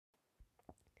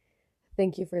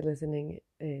Thank you for listening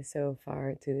so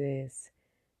far to this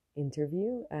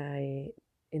interview.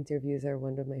 Interviews are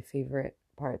one of my favorite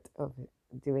parts of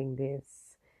doing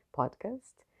this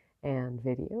podcast and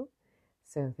video.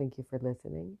 So thank you for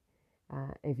listening.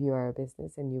 If you are a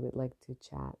business and you would like to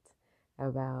chat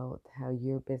about how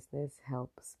your business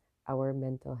helps our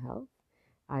mental health,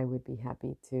 I would be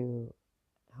happy to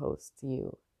host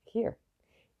you here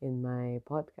in my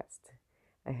podcast.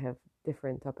 I have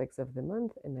different topics of the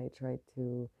month and I try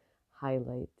to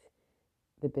highlight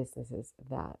the businesses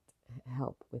that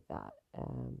help with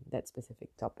that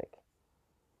specific topic.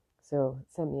 So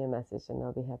send me a message and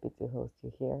I'll be happy to host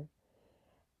you here.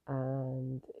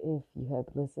 And if you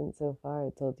have listened so far,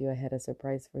 I told you I had a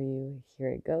surprise for you. Here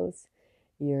it goes.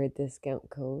 Your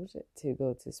discount code to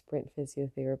go to Sprint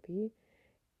Physiotherapy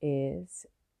is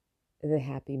the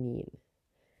Happy Mean.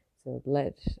 So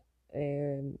let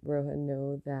Rohan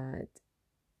know that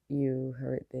you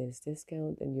heard this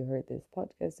discount and you heard this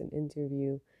podcast and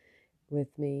interview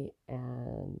with me,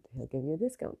 and he'll give you a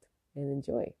discount. And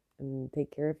enjoy and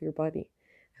take care of your body.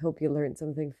 I hope you learned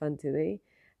something fun today.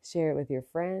 Share it with your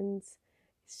friends,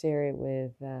 share it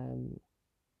with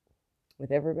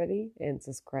everybody, and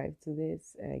subscribe to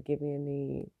this. Give me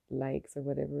any likes or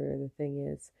whatever the thing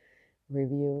is,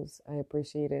 reviews. I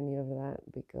appreciate any of that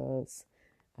because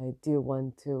I do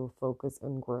want to focus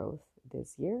on growth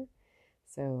this year.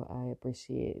 So I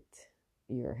appreciate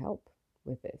your help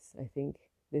with this. I think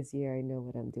this year I know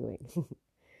what I'm doing.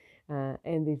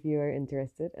 And if you are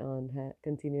interested on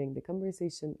continuing the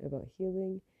conversation about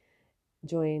healing,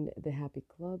 join the Happy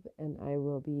Club, and I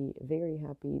will be very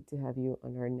happy to have you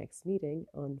on our next meeting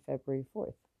on February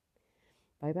 4th.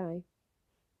 Bye-bye.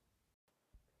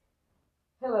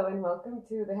 Hello and welcome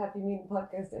to the Happy Meeting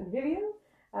podcast and video.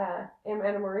 I'm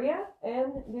Anna Maria,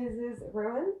 and this is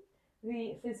Rowan,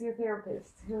 the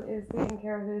physiotherapist, who is taking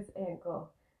care of his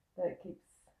ankle that keeps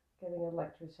getting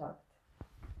electroshocked.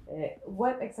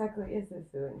 What exactly is this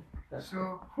doing?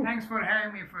 So thanks for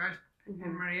having me first,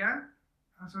 Anna Maria.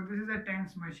 So this is a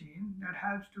TENS machine that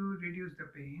helps to reduce the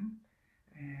pain,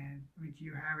 and which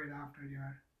you have it after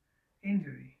your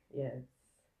injury. Yes.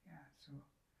 Yeah. So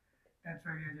that's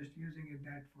why we are just using it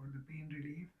that for the pain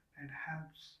relief. That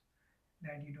helps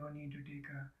that you don't need to take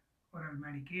oral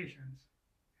medications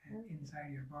inside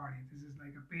your body. This is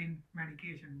like a pain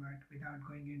medication, but without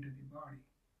going into the body.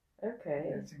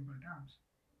 Okay. In simple terms.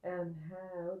 And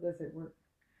how does it work?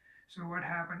 So what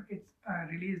happened? It's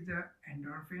released the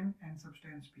endorphin and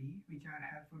substance P, which are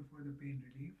helpful for the pain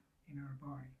relief in our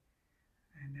body,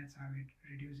 and that's how it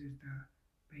reduces the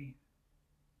pain.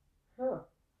 Oh,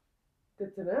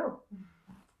 good to know.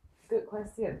 Good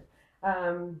question.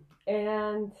 And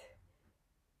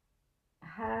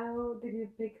how did you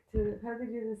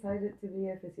decide to be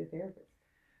a physiotherapist?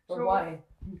 Or why?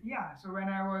 Yeah, so when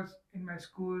I was in my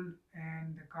school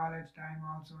and the college time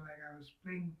also, like I was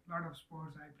playing a lot of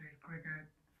sports. I played cricket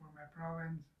for my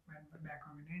province, went back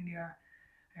home in India.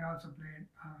 I also played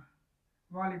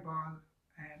volleyball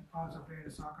and also played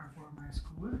soccer for my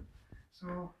school.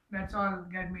 So that's all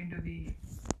get me into the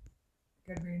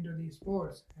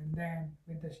sports. And then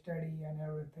with the study and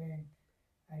everything,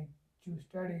 I choose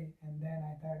study, and then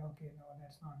I thought, okay, no,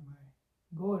 that's not my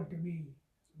goal to be.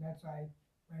 So that's why I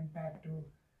went back to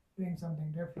doing something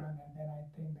different, and then I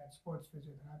think that sports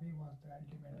physiotherapy was the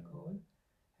ultimate goal,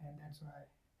 and that's why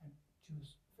I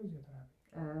choose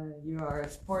physiotherapy. You are a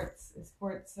sports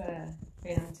fan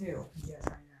too. Yes,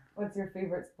 I am. What's your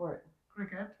favorite sport?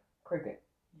 Cricket. Cricket.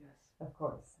 Yes. Of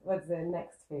course. What's the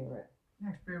next favorite?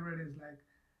 Next favorite is like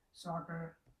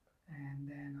soccer, and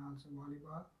then also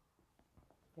volleyball.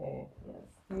 Okay,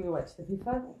 yes. Do you watch the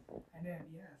FIFA? I did,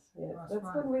 yes. Yes, that's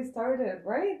fun. When we started,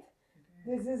 right?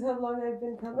 This is how long I've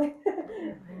been coming.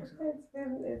 I think so.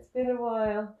 It's been a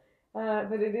while,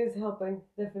 but it is helping.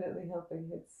 Definitely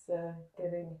helping. It's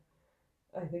getting.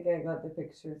 I think I got the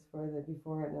pictures for the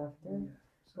before and after. Yeah.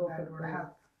 So that would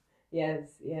help.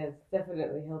 Yes,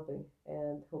 definitely helping,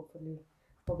 and hopefully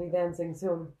we'll be dancing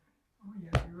soon. Oh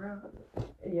yes, you will.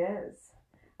 Yes.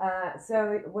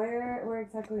 So where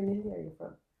exactly in India are you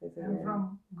from? I'm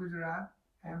from Gujarat,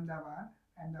 Ahmedabad.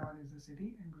 Ahmedabad is the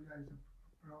city and Gujarat is the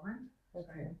province. Okay.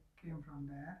 So I came from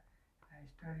there. I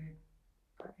studied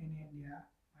in India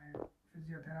my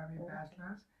physiotherapy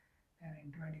bachelor's, and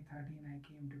in 2013 I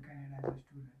came to Canada as a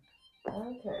student.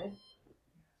 Okay. Yes.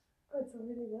 Oh, it's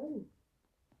already done.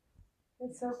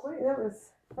 It's so quick. That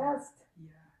was fast. Yeah.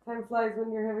 Time flies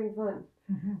when you're having fun.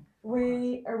 Are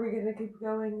we gonna keep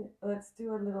going? Let's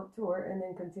do a little tour and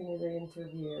then continue the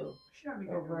interview. Sure, we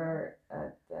can over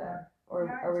do that. Or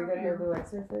are we gonna do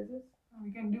exercises?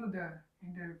 We can do the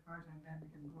interview first and then we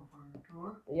can go for a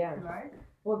tour. Yeah. you like?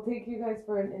 We'll take you guys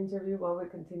for an interview while we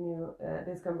continue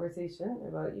this conversation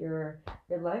about your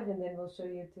life, and then we'll show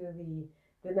you to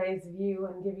the nice view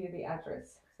and give you the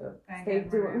address. So stay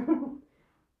tuned.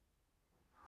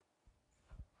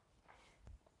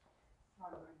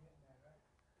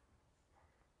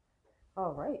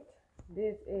 All right.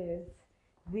 This is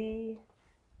the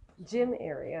gym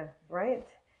area, right?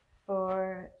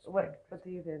 For what do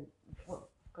you do? Well,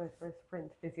 goes for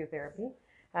sprint physiotherapy,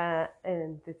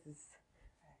 and this is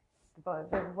the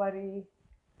body.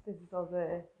 This is all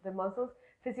the muscles.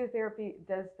 Physiotherapy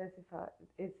does specify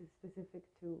is specific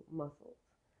to muscles.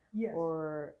 Yes.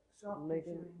 Or soft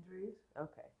tissue injuries.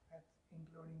 Okay. That's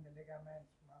including the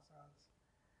ligaments, muscles,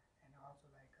 and also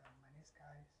like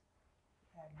menisci.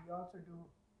 And we also deal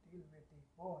with the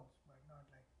bones, but not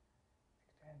like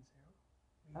extensive.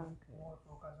 We more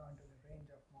focus onto the range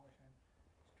of motion,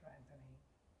 strengthening.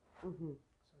 Mm-hmm.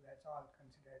 So that's all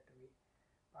considered to be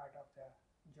part of the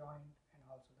joint and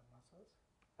also the muscles.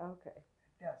 Okay.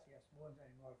 Yes, bones are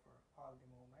involved for all the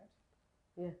movements.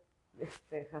 Yeah,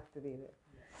 they have to be there.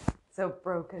 Yeah. So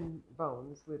broken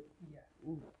bones would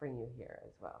bring you here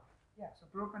as well. Yeah, so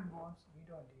broken bones we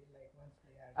don't deal, like once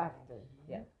they are after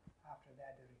healed, after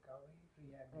that the recovery,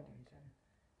 rehabilitation,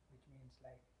 which means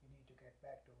like you need to get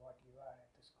back to what you are at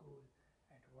the school,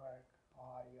 at work,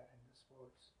 or you are in the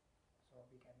sports, so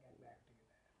we can get back to you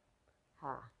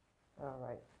there. All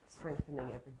right, strengthening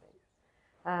everything.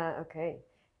 Okay,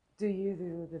 do you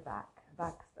do the back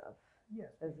stuff?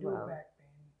 Yes, as we do well. Back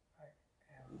pain,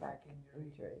 back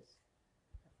injuries.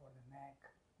 For the neck,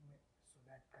 so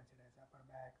that considers upper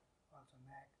back, also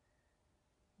neck,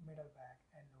 middle back,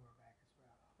 and lower back as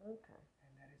well. Okay.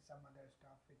 And there is some other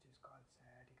stuff which is called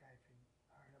sciatica, if you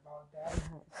heard about that.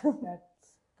 That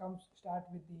start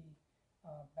with the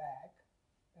back.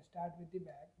 Start with the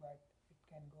back, but it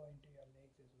can go into your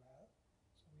legs as well.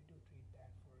 So we do treat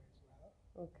that for as well.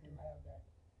 Okay. We do have that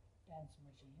tense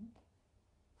machine.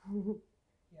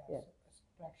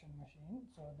 Traction machine,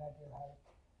 so that will help.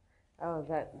 Oh,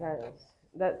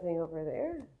 that thing over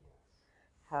there? Yes.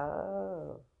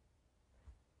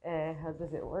 How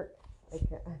does it work? So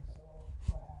what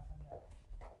happened that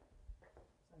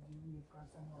the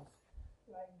person was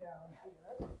lying down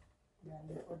here, then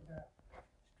you put the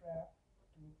strap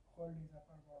to hold his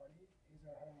upper body, his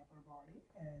or her upper body,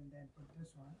 and then put this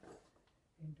one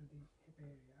into the hip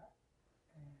area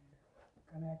and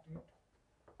connect it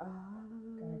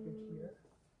here.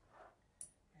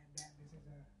 And then this is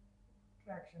a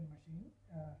traction machine.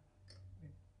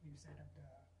 We set up the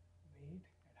weight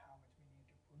and how much we need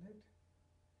to pull it,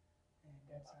 and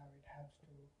that's how it helps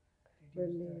to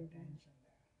reduce the tension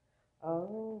there.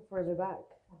 Oh, for the back.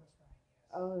 For the spine,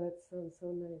 yes. Oh, that sounds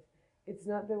so nice. It's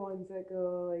not the ones that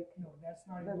go like. No, that's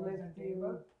not even the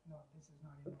table. No, this is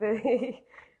not even.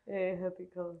 How do you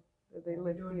call it? They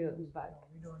lift you back. No,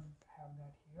 we don't have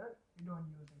that here. We don't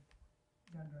use it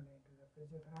generally into the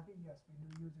physiotherapy. Yes, we do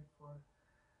use it for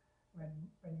when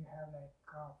you have like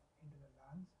cough into the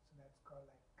lungs. So that's called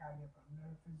like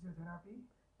cardiopulmonary physiotherapy.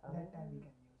 That time we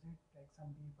can use it. Like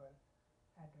some people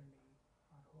elderly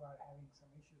or who are having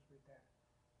some issues with their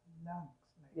lungs,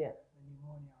 like the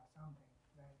pneumonia or something,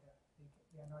 where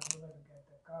they are not able to get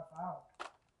the cough out.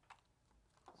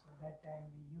 So that time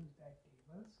we use that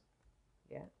tables.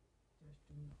 Yeah.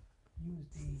 Just to use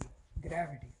the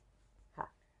gravity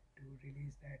to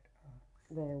release that.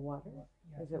 The water?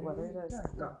 Is it water?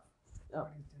 Cough.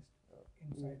 What is just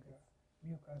inside the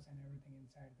mucus and everything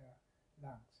inside the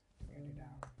lungs to get it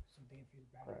out, so they feel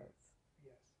better.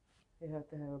 Yes. You have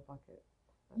to have a bucket.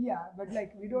 Yeah, but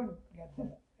like we don't get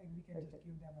that. Like, we can just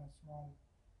give them a small,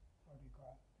 what do you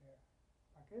call it,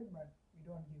 bucket, but we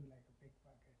don't give like a big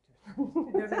bucket.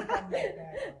 It doesn't come like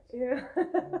that.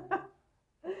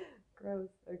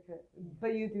 Gross. Okay.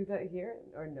 But you do that here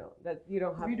or no? That you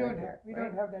don't have. We don't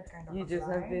have that kind of. You just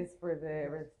have this for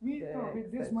the.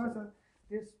 With this muscle,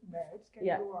 this beds can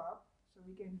go up, so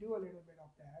we can do a little bit of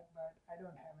that. But I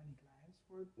don't have any clients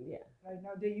for. Yeah. Right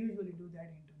now, they usually do that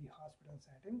into the hospital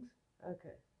settings.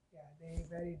 Okay. Yeah, they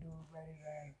very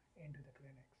rare into the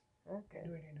clinics. Okay. They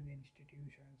do it into the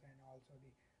institutions and also the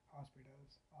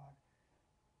hospitals. Or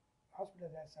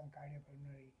hospitals have some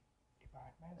cardiopulmonary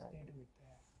departments. They do it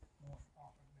there more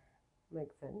often there.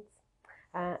 Makes sense.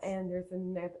 And there's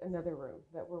another room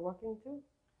that we're walking to.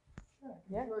 Sure.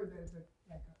 Sure. There's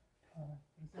like a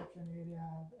reception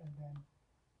area, and then.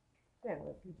 Yeah,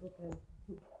 where people can.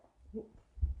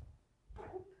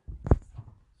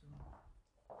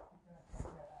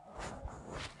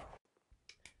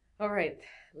 All right,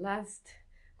 last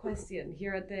question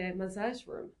here at the massage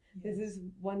room. Yes. This is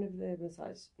one of the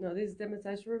massage. No, this is the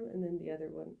massage room, and then the other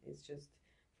one is just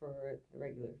for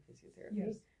regular physiotherapy,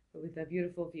 Yes. but with a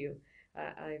beautiful view.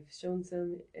 I've shown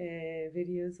some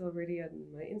videos already on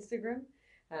my Instagram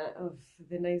of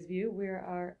the nice view. We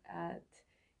are at,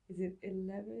 is it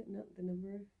 11? Not the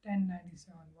number?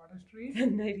 1097 Water Street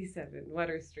 1097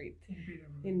 Water Street in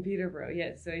Peterborough. in Peterborough.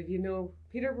 Yes. So if you know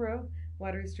Peterborough,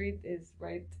 Water Street is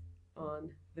right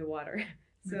on the water.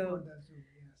 Before So the zoo,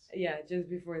 yes. yeah, just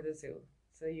before the zoo.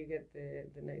 So you get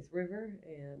the nice river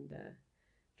and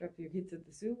drop your kids at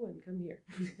the zoo and come here.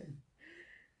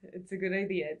 It's a good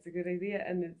idea. It's a good idea,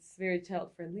 and it's very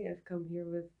child friendly. I've come here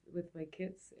with my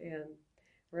kids, and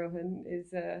Rohan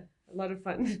is a lot of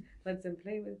fun. Lets them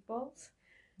play with balls,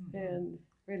 and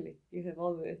really, you have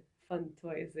all the fun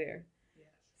toys there. Yes.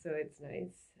 So it's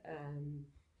nice.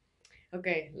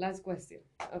 Okay, last question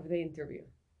of the interview.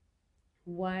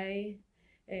 Why?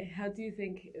 How do you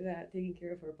think that taking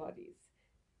care of our bodies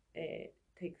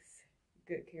takes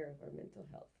good care of our mental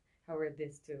health? How are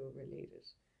these two related?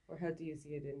 Or how do you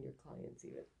see it in your clients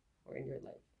even, or in your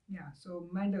life? Yeah,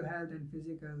 so mental health and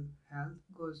physical health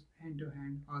goes hand to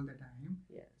hand all the time.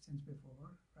 Yeah. Since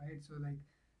before, right? So like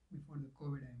before the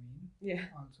COVID, I mean. Yeah.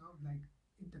 Also, like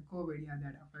with the COVID, yeah,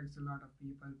 that affects a lot of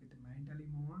people with the mentally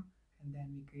more, and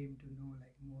then we came to know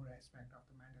like more aspect of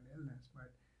the mental illness.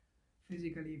 But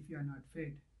physically, if you are not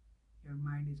fit, your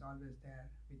mind is always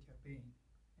there with your pain,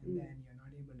 and then you're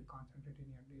not able to concentrate in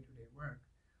your day-to-day work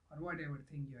or whatever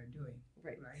thing you are doing.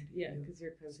 Right. Right. Yeah, because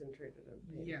you're concentrated on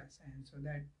pain. Yes, and so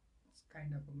that's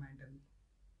kind of a mental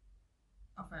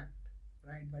effect,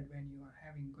 right? But when you are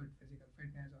having good physical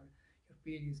fitness or your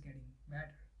pain is getting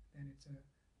better, then it's a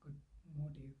good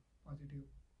motive, positive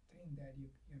thing that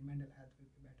your mental health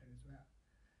will be better as well.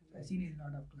 So I've seen a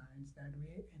lot of clients that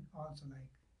way, and also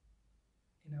like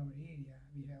in our area,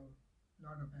 we have a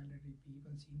lot of elderly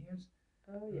people, seniors,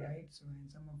 Oh yeah. right? So and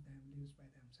some of them lives by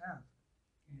themselves,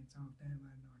 and some of them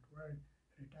are not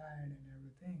retired and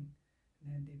everything, and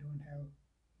then they don't have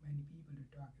many people to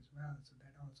talk as well, so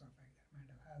that also affects their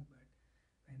mental health. But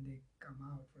when they come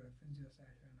out for a physio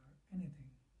session or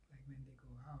anything, like when they go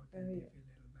out, then they feel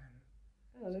a little better.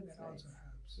 Oh, So that's that nice. also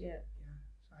helps. Yeah. Yeah.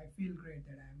 So I feel great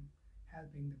that I'm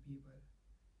helping the people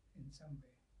in some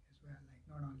way as well, like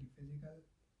not only physical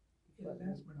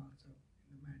illness, but also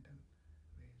in the mental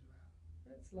way as well.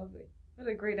 That's lovely. What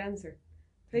a great answer.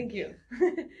 Thank you.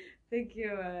 Thank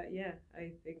you. Yeah,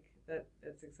 I think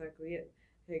that's exactly it.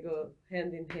 They go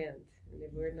hand in hand. And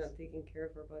if we're not taking care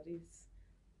of our bodies,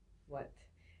 what?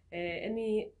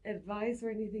 Any advice or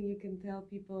anything you can tell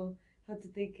people how to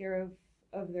take care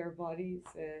of their bodies?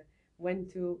 When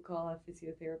to call a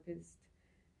physiotherapist?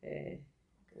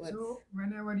 So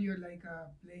whenever you're like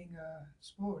playing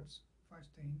sports, first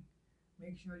thing,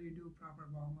 make sure you do proper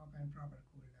warm up and proper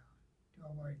cool down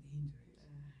to avoid the injuries.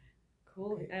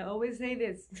 Cool. Okay. I always say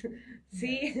this.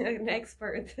 See, an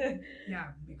expert.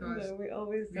 Yeah, because No, we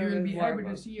always we will be happy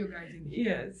to see you guys in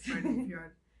here. Yes. But if you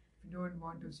don't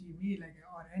want to see me like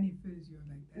or any physio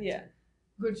like that, Yeah.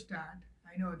 good start.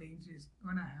 I know the injury is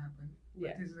gonna happen, but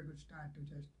Yeah. this is a good start to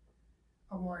just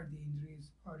avoid the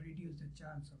injuries or reduce the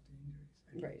chance of the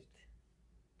injuries. Right.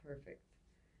 Perfect.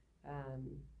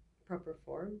 Proper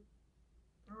form.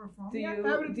 Proper form. Do Yeah, you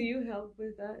everything. do you help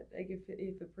with that? Like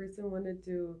if a person wanted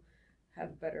to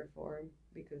have better form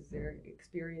because they're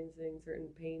experiencing certain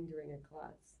pain during a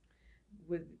class,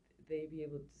 would they be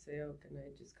able to say, "Oh, can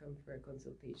I just come for a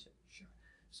consultation?" Sure.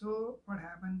 So what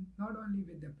happened? Not only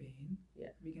with the pain,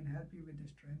 Yeah. we can help you with the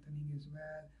strengthening as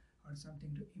well, or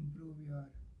something to improve your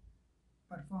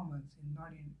performance in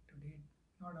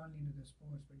not only into the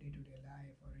sports, but day-to-day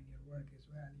life or in your work as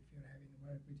well. If you're having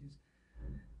work which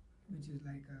is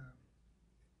like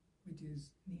which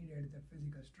is needed the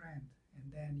physical strength,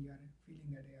 and then you are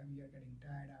feeling that you are getting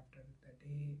tired after the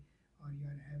day, or you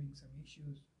are having some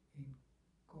issues in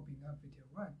coping up with your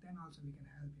work, then also we can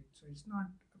help you. So it's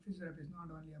not a physiotherapy is not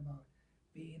only about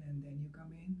pain and then you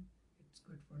come in. It's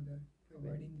good for the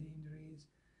avoiding the injuries,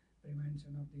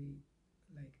 prevention of the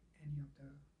like any of the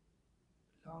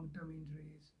long-term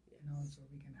injuries, and also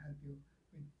we can help you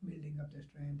with building up the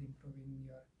strength, improving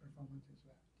your performance as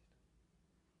well.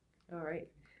 All right.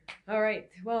 All right.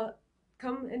 Well,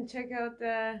 come and check out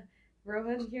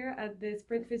Rohan here at the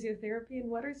Sprint Physiotherapy in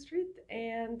Water Street,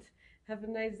 and have a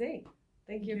nice day.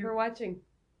 Thank you for watching.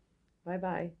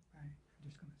 Bye-bye. Bye. I'm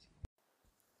just gonna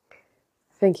see.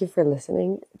 Thank you for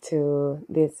listening to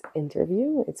this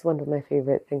interview. It's one of my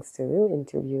favorite things to do,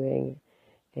 interviewing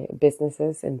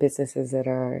businesses and businesses that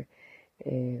are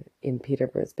in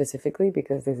Peterborough specifically,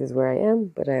 because this is where I am,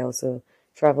 but I also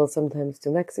travel sometimes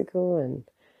to Mexico, and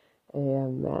I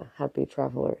am a happy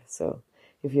traveler. So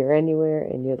if you're anywhere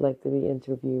and you'd like to be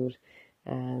interviewed,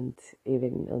 and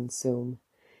even on Zoom.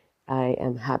 I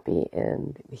am happy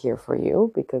and here for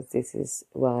you because this is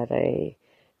what I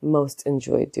most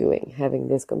enjoy doing, having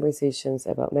these conversations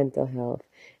about mental health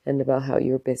and about how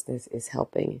your business is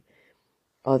helping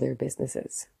other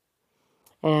businesses.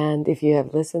 And if you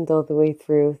have listened all the way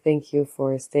through, thank you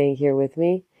for staying here with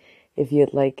me. If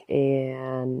you'd like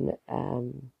a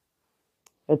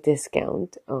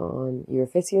discount on your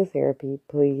physiotherapy,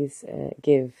 please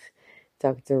give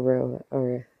Dr. Ro,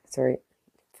 or sorry,